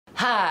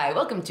Hi,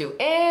 welcome to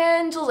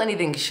Angel's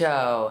Anything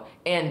Show,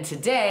 and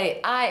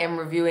today I am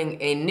reviewing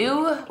a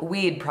new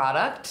weed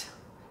product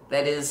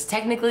that is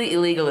technically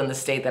illegal in the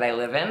state that I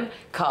live in,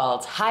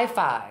 called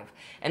Hi5,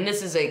 and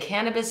this is a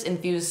cannabis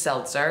infused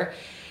seltzer,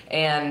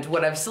 and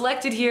what I've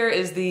selected here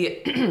is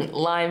the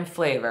lime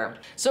flavor.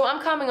 So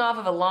I'm coming off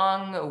of a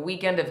long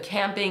weekend of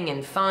camping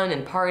and fun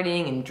and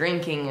partying and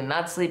drinking and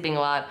not sleeping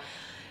a lot,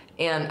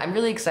 and I'm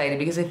really excited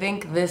because I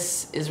think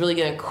this is really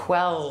gonna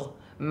quell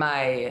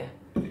my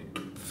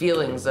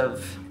feelings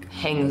of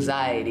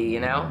anxiety, you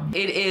know?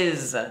 It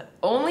is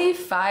only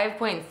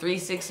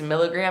 5.36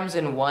 milligrams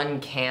in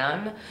one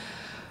can,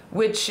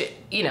 which,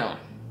 you know,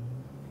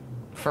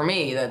 for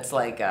me, that's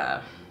like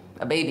a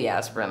baby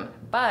aspirin.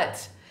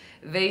 But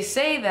they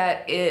say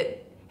that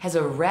it has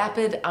a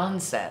rapid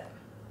onset,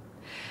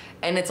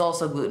 and it's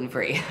also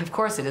gluten-free. Of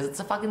course it is,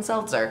 it's a fucking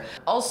seltzer.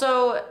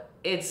 Also,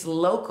 it's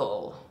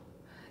local.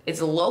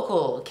 It's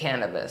local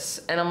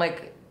cannabis, and I'm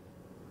like,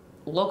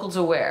 local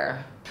to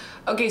where?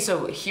 Okay,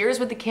 so here's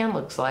what the can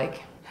looks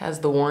like. Has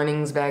the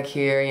warnings back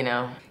here, you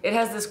know. It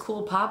has this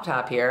cool pop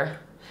top here,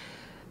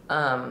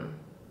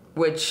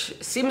 which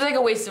seems like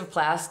a waste of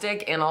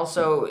plastic, and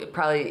also it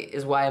probably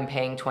is why I'm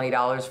paying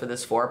 $20 for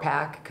this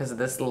 4-pack, because of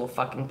this little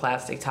fucking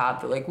plastic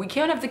top. They're like, we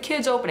can't have the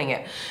kids opening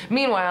it.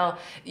 Meanwhile,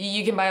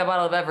 you can buy a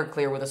bottle of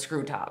Everclear with a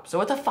screw top. So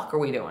what the fuck are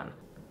we doing?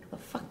 How the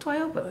fuck do I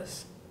open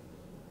this?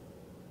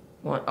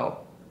 What?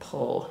 Oh,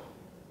 pull.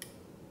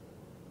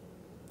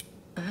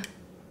 What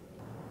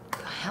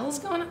the hell's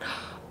going on?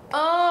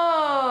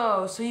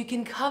 Oh, so you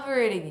can cover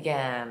it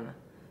again.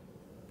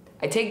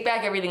 I take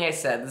back everything I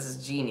said. This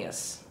is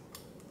genius.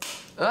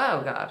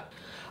 Oh God.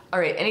 All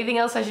right, anything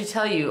else I should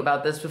tell you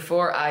about this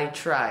before I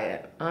try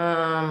it?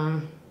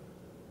 No,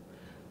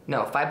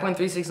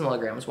 5.36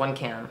 milligrams, one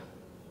can.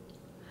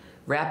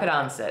 Rapid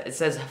onset. It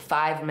says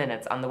 5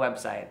 minutes on the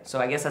website, so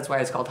I guess that's why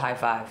it's called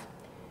Hi5.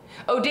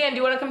 Oh, Dan, do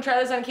you want to come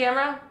try this on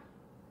camera?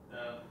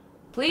 No.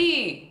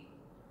 Please.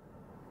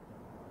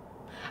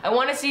 I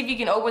want to see if you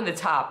can open the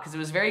top, because it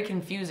was very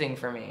confusing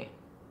for me.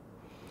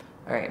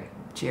 All right,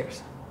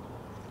 cheers.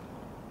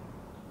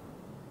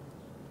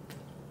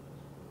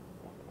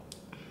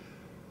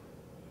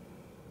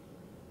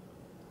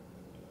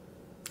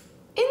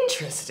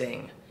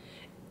 Interesting.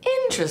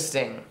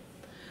 Interesting.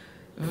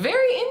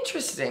 Very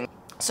interesting.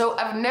 So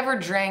I've never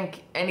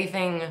drank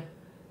anything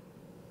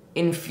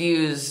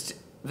infused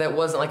that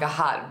wasn't like a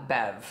hot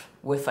bev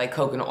with like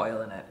coconut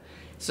oil in it.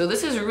 So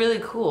this is really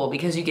cool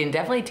because you can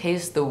definitely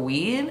taste the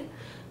weed,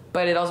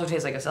 but it also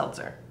tastes like a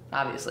seltzer,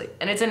 obviously.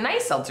 And it's a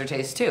nice seltzer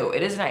taste too.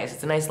 It is nice,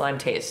 it's a nice lime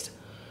taste.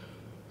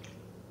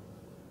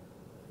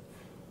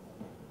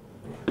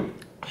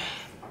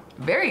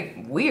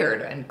 Very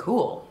weird and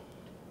cool.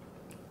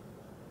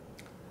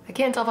 I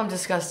can't tell if I'm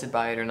disgusted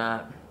by it or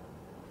not.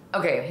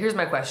 Okay, here's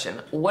my question.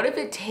 What if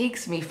it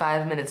takes me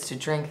 5 minutes to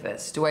drink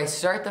this? Do I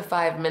start the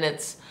 5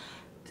 minutes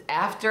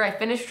after I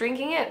finish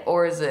drinking it,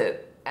 or is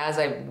it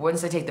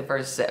once I take the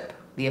first sip,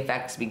 the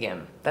effects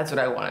begin? That's what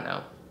I want to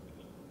know.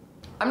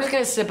 I'm just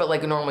gonna sip it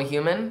like a normal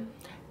human,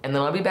 and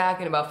then I'll be back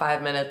in about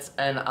 5 minutes,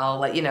 and I'll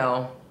let you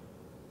know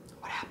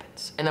what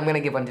happens. And I'm gonna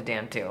give one to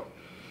Dan too.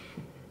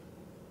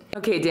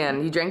 Okay,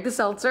 Dan, you drank the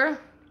seltzer.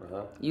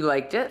 Uh-huh. You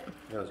liked it.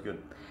 Yeah, it was good.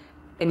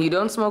 And you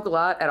don't smoke a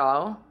lot at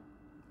all.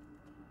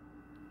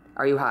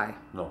 Are you high?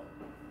 No.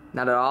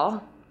 Not at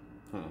all?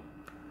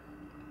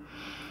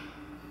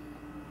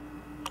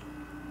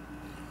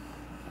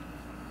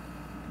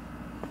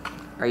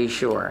 Are you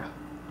sure?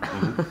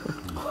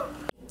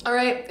 All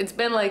right, it's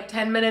been like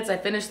 10 minutes. I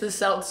finished this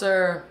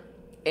seltzer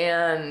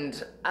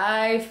and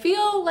I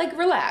feel like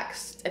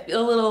relaxed. I feel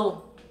a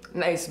little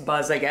nice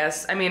buzz, I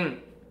guess. I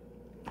mean,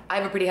 I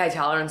have a pretty high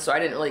tolerance, so I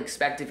didn't really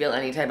expect to feel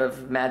any type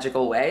of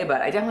magical way,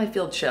 but I definitely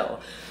feel chill.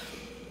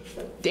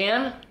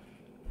 Dan,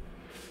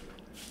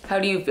 how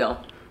do you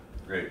feel?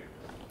 Great.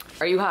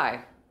 Are you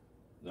high?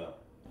 No.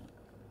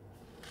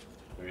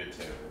 Maybe a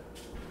 2.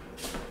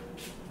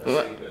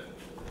 What? That's good.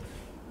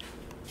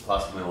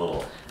 Possibly a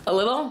little. A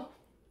little?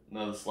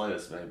 No, the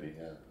slightest maybe,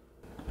 yeah.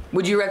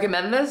 Would you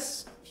recommend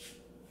this?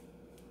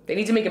 They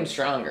need to make them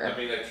stronger. I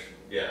mean,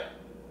 yeah.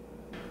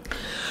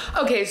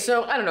 Okay,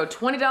 so I don't know,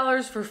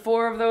 $20 for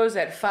 4 of those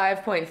at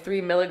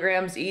 5.3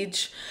 milligrams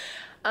each.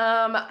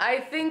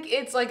 I think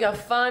it's like a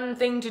fun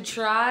thing to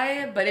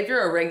try, but if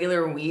you're a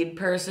regular weed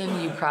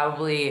person, you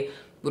probably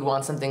would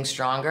want something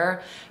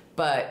stronger.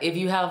 But if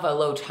you have a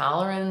low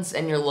tolerance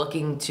and you're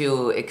looking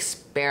to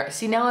experiment,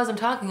 see, now as I'm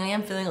talking, I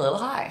am feeling a little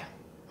high.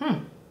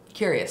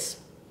 Curious.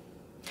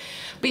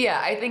 But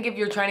yeah, I think if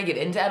you're trying to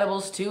get into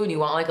edibles too and you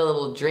want like a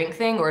little drink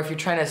thing, or if you're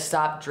trying to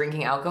stop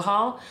drinking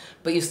alcohol,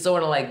 but you still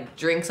want to like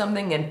drink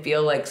something and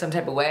feel like some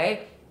type of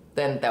way,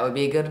 then that would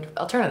be a good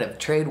alternative.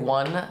 Trade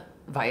one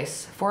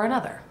vice for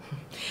another.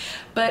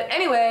 But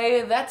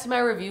anyway, that's my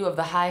review of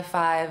the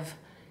Hi5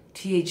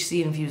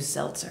 THC infused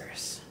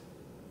seltzers.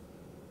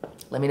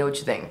 Let me know what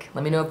you think.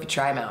 Let me know if you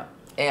try them out.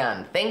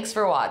 And thanks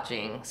for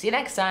watching. See you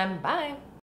next time. Bye.